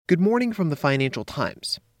Good morning from the Financial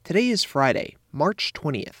Times. Today is Friday, March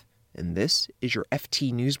 20th, and this is your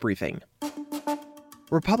FT News Briefing.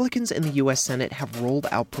 Republicans in the U.S. Senate have rolled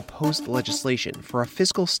out proposed legislation for a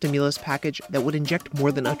fiscal stimulus package that would inject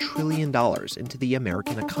more than $1 trillion into the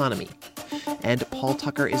American economy. And Paul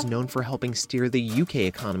Tucker is known for helping steer the UK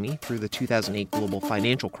economy through the 2008 global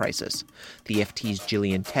financial crisis. The FT's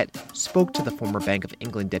Gillian Tett spoke to the former Bank of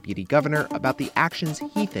England deputy governor about the actions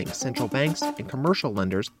he thinks central banks and commercial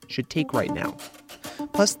lenders should take right now.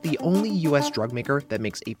 Plus, the only U.S. drug maker that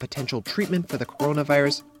makes a potential treatment for the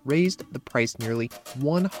coronavirus raised the price nearly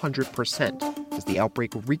 100% as the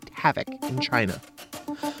outbreak wreaked havoc in China.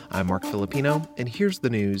 I'm Mark Filipino, and here's the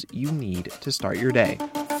news you need to start your day.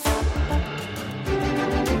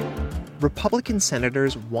 Republican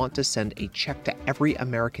senators want to send a check to every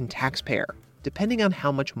American taxpayer, depending on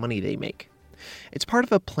how much money they make. It's part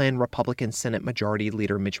of a plan Republican Senate Majority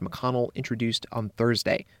Leader Mitch McConnell introduced on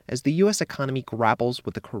Thursday as the U.S. economy grapples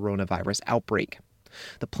with the coronavirus outbreak.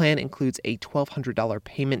 The plan includes a $1,200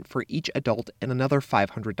 payment for each adult and another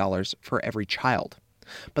 $500 for every child.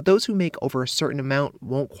 But those who make over a certain amount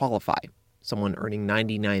won't qualify. Someone earning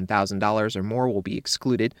 $99,000 or more will be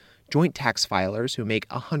excluded. Joint tax filers who make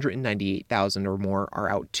 $198,000 or more are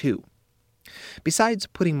out too. Besides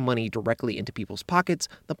putting money directly into people's pockets,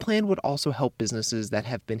 the plan would also help businesses that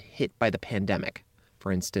have been hit by the pandemic.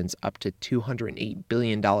 For instance, up to $208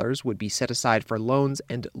 billion would be set aside for loans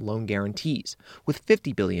and loan guarantees, with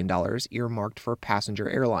 $50 billion earmarked for passenger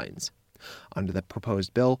airlines. Under the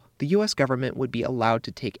proposed bill, the U.S. government would be allowed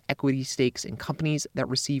to take equity stakes in companies that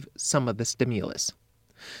receive some of the stimulus.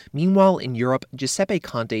 Meanwhile, in Europe, Giuseppe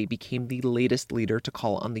Conte became the latest leader to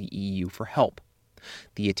call on the EU for help.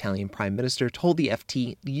 The Italian Prime Minister told the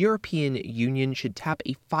FT the European Union should tap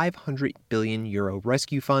a €500 billion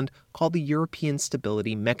rescue fund called the European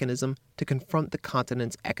Stability Mechanism to confront the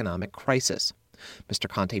continent's economic crisis. Mr.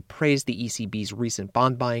 Conte praised the ECB's recent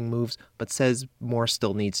bond buying moves, but says more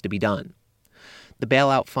still needs to be done. The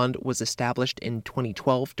bailout fund was established in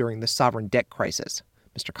 2012 during the sovereign debt crisis.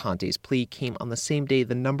 Mr. Conte's plea came on the same day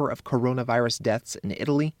the number of coronavirus deaths in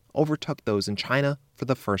Italy overtook those in China for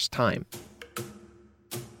the first time.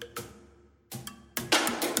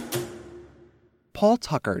 Paul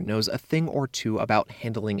Tucker knows a thing or two about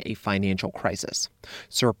handling a financial crisis.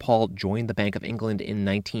 Sir Paul joined the Bank of England in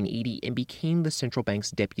 1980 and became the central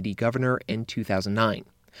bank's deputy governor in 2009.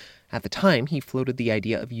 At the time, he floated the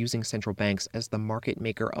idea of using central banks as the market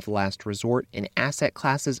maker of last resort in asset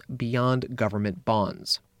classes beyond government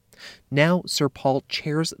bonds. Now, Sir Paul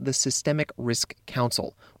chairs the Systemic Risk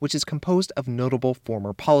Council, which is composed of notable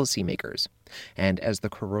former policymakers. And as the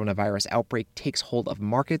coronavirus outbreak takes hold of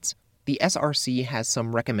markets, the SRC has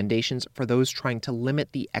some recommendations for those trying to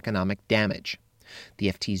limit the economic damage. The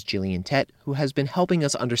FT's Gillian Tett, who has been helping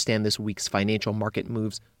us understand this week's financial market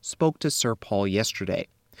moves, spoke to Sir Paul yesterday.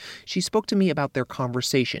 She spoke to me about their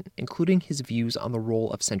conversation, including his views on the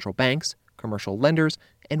role of central banks, commercial lenders,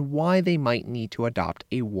 and why they might need to adopt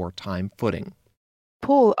a wartime footing.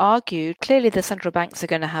 Paul argued clearly the central banks are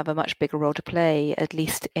going to have a much bigger role to play, at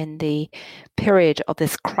least in the period of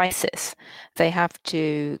this crisis. They have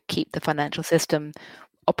to keep the financial system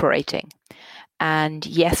operating. And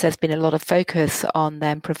yes, there's been a lot of focus on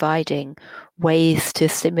them providing ways to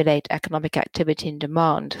stimulate economic activity and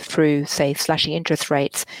demand through, say, slashing interest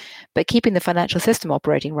rates. But keeping the financial system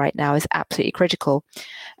operating right now is absolutely critical.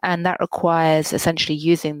 And that requires essentially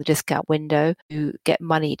using the discount window to get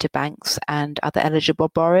money to banks and other eligible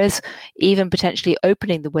borrowers, even potentially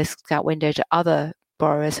opening the discount window to other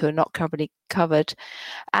borrowers who are not currently covered,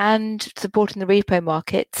 and supporting the repo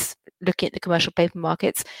markets, looking at the commercial paper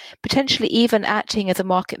markets, potentially even acting as a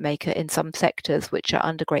market maker in some sectors which are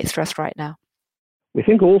under great stress right now. We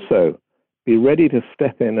think also be ready to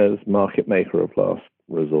step in as market maker of last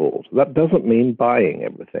resort. That doesn't mean buying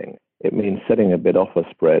everything. It means setting a bid-offer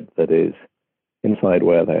spread that is inside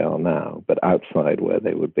where they are now, but outside where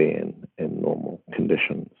they would be in normal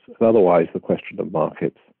conditions. Otherwise, the question of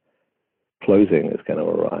markets closing is going to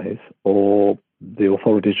arise, or the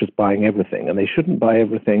authorities just buying everything. And they shouldn't buy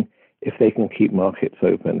everything if they can keep markets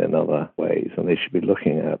open in other ways. And they should be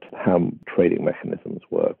looking at how trading mechanisms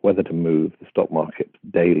work, whether to move the stock market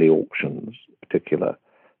daily auctions, particular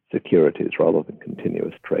securities, rather than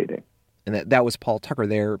continuous trading. And that was Paul Tucker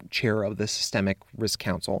there, chair of the Systemic Risk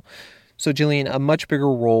Council. So, Gillian, a much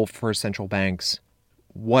bigger role for central banks.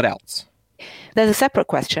 What else? There's a separate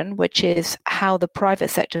question, which is how the private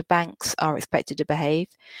sector banks are expected to behave,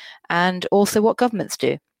 and also what governments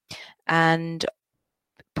do. And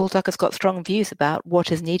Paul Tucker's got strong views about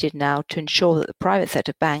what is needed now to ensure that the private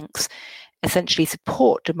sector banks essentially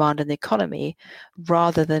support demand in the economy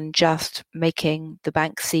rather than just making the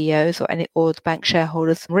bank CEOs or the bank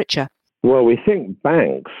shareholders richer? Well, we think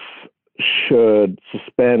banks should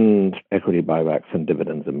suspend equity buybacks and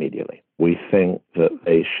dividends immediately. We think that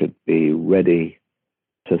they should be ready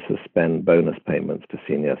to suspend bonus payments to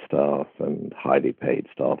senior staff and highly paid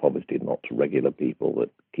staff, obviously not to regular people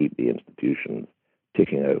that keep the institutions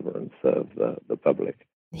ticking over and serve the public.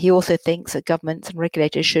 He also thinks that governments and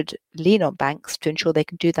regulators should lean on banks to ensure they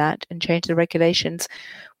can do that and change the regulations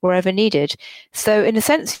wherever needed. So in a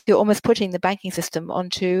sense, you're almost putting the banking system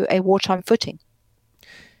onto a wartime footing.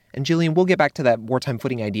 And Gillian, we'll get back to that wartime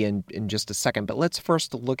footing idea in just a second, but let's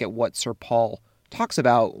first look at what Sir Paul talks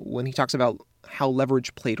about when he talks about how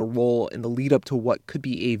leverage played a role in the lead up to what could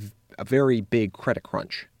be a very big credit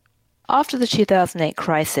crunch. After the 2008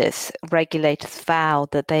 crisis, regulators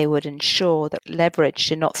vowed that they would ensure that leverage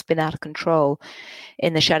did not spin out of control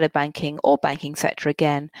in the shadow banking or banking sector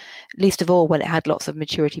again, least of all when it had lots of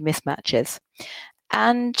maturity mismatches.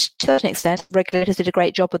 And to a certain extent, regulators did a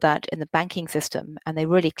great job of that in the banking system, and they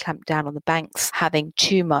really clamped down on the banks having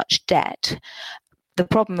too much debt. The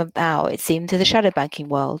problem now, it seems, is the shadow banking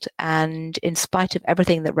world. And in spite of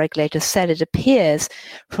everything that regulators said, it appears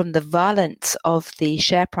from the violence of the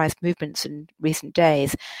share price movements in recent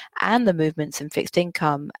days and the movements in fixed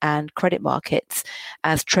income and credit markets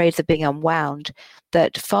as trades are being unwound,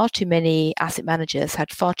 that far too many asset managers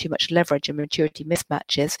had far too much leverage and maturity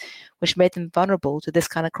mismatches, which made them vulnerable to this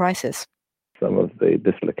kind of crisis. Some of the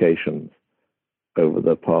dislocations over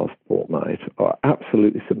the past fortnight are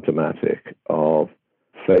absolutely symptomatic of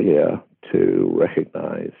failure to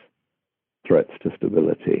recognize threats to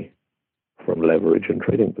stability from leverage and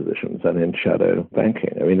trading positions and in shadow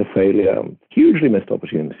banking. I mean, the failure, hugely missed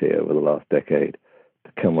opportunity over the last decade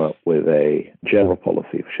to come up with a general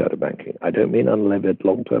policy for shadow banking. I don't mean unlevered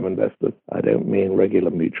long-term investors. I don't mean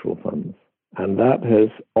regular mutual funds. And that has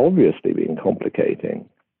obviously been complicating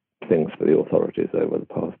things for the authorities over the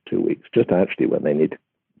past 2 weeks, just actually when they need to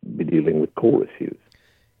be dealing with core issues.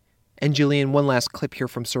 And Gillian, one last clip here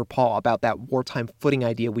from Sir Paul about that wartime footing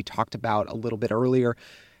idea we talked about a little bit earlier.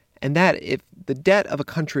 And that if the debt of a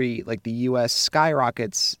country like the U.S.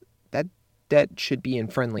 skyrockets, that debt should be in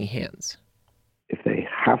friendly hands. If they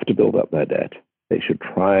have to build up their debt, they should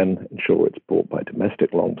try and ensure it's bought by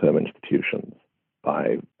domestic long-term institutions,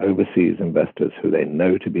 by overseas investors who they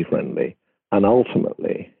know to be friendly, and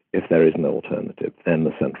ultimately, if there is an alternative, then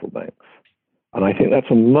the central banks. And I think that's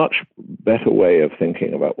a much better way of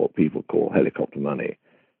thinking about what people call helicopter money,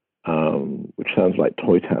 which sounds like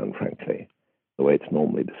Toy Town, frankly, the way it's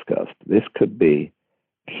normally discussed. This could be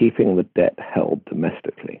keeping the debt held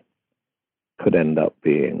domestically, could end up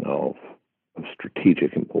being of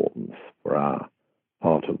strategic importance for our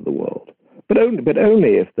part of the world. But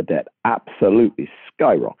only if the debt absolutely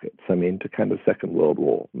skyrockets, to kind of Second World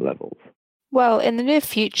War levels. Well, in the near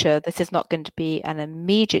future, this is not going to be an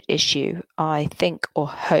immediate issue, I think, or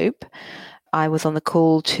hope. I was on the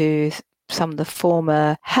call to some of the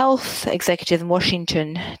former health executives in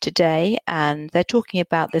Washington today, and they're talking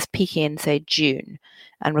about this peaking in, say, June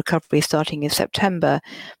and recovery starting in September.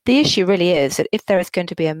 The issue really is that if there is going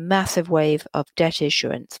to be a massive wave of debt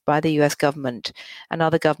issuance by the US government and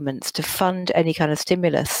other governments to fund any kind of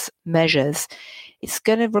stimulus measures, it's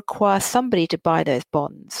going to require somebody to buy those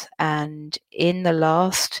bonds. And in the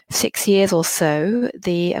last 6 years or so,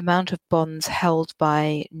 the amount of bonds held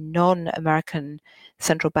by non-American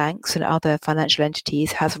central banks and other financial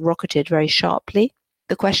entities has rocketed very sharply.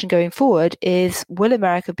 The question going forward is, will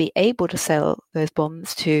America be able to sell those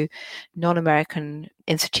bonds to non-American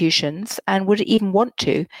institutions, and would it even want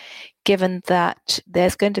to, given that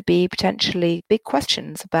there's going to be potentially big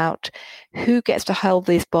questions about who gets to hold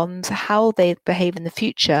these bonds, how they behave in the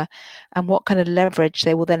future, and what kind of leverage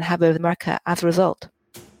they will then have over America as a result.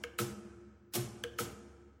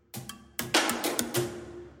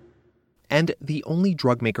 And the only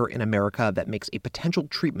drug maker in America that makes a potential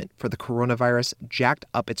treatment for the coronavirus jacked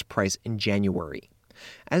up its price in January.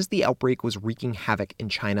 As the outbreak was wreaking havoc in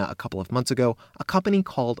China a couple of months ago, a company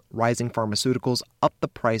called Rising Pharmaceuticals upped the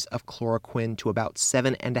price of chloroquine to about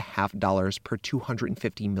 $7.50 per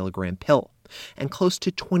 250 milligram pill, and close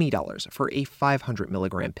to $20 for a 500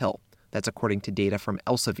 milligram pill. That's according to data from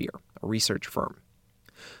Elsevier, a research firm.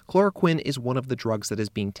 Chloroquine is one of the drugs that is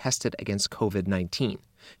being tested against COVID-19.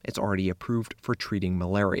 It's already approved for treating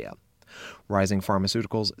malaria. Rising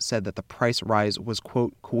Pharmaceuticals said that the price rise was,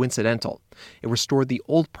 quote, coincidental. It restored the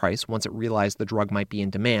old price once it realized the drug might be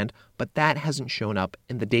in demand, but that hasn't shown up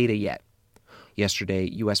in the data yet. Yesterday,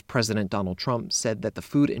 U.S. President Donald Trump said that the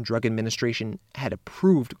Food and Drug Administration had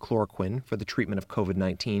approved chloroquine for the treatment of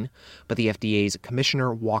COVID-19, but the FDA's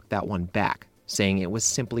commissioner walked that one back, saying it was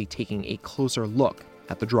simply taking a closer look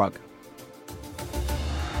at the drug.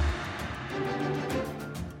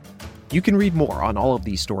 You can read more on all of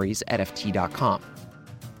these stories at FT.com.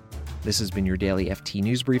 This has been your daily FT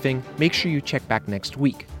News Briefing. Make sure you check back next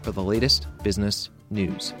week for the latest business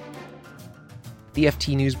news. The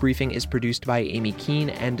FT News Briefing is produced by Amy Keene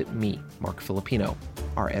and me, Mark Filipino.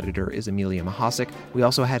 Our editor is Amelia Mahasik. We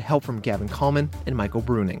also had help from Gavin Kallman and Michael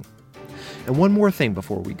Bruning. And one more thing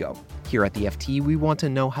before we go. Here at the FT, we want to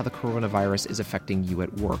know how the coronavirus is affecting you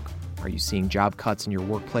at work. Are you seeing job cuts in your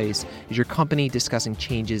workplace? Is your company discussing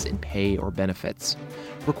changes in pay or benefits?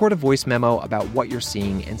 Record a voice memo about what you're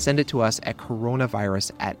seeing and send it to us at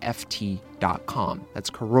coronavirus@ft.com. That's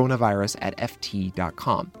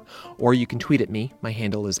coronavirus@ft.com. Or you can tweet at me. My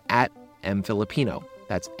handle is @mfilipino.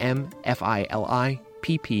 That's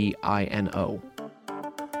MFILIPPINO.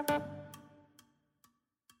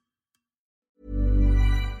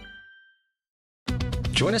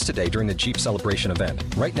 Join us today during the Jeep Celebration event.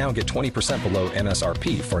 Right now, get 20% below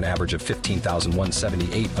MSRP for an average of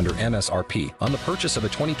 $15,178 under MSRP on the purchase of a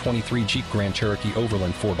 2023 Jeep Grand Cherokee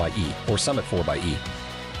Overland 4xE or Summit 4xE.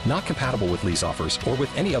 Not compatible with lease offers or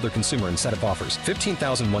with any other consumer incentive offers.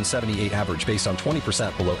 $15,178 average based on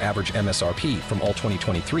 20% below average MSRP from all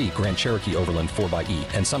 2023 Grand Cherokee Overland 4xE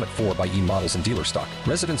and Summit 4xE models in dealer stock.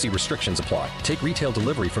 Residency restrictions apply. Take retail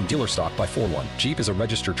delivery from dealer stock by 4/1. Jeep is a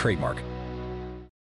registered trademark.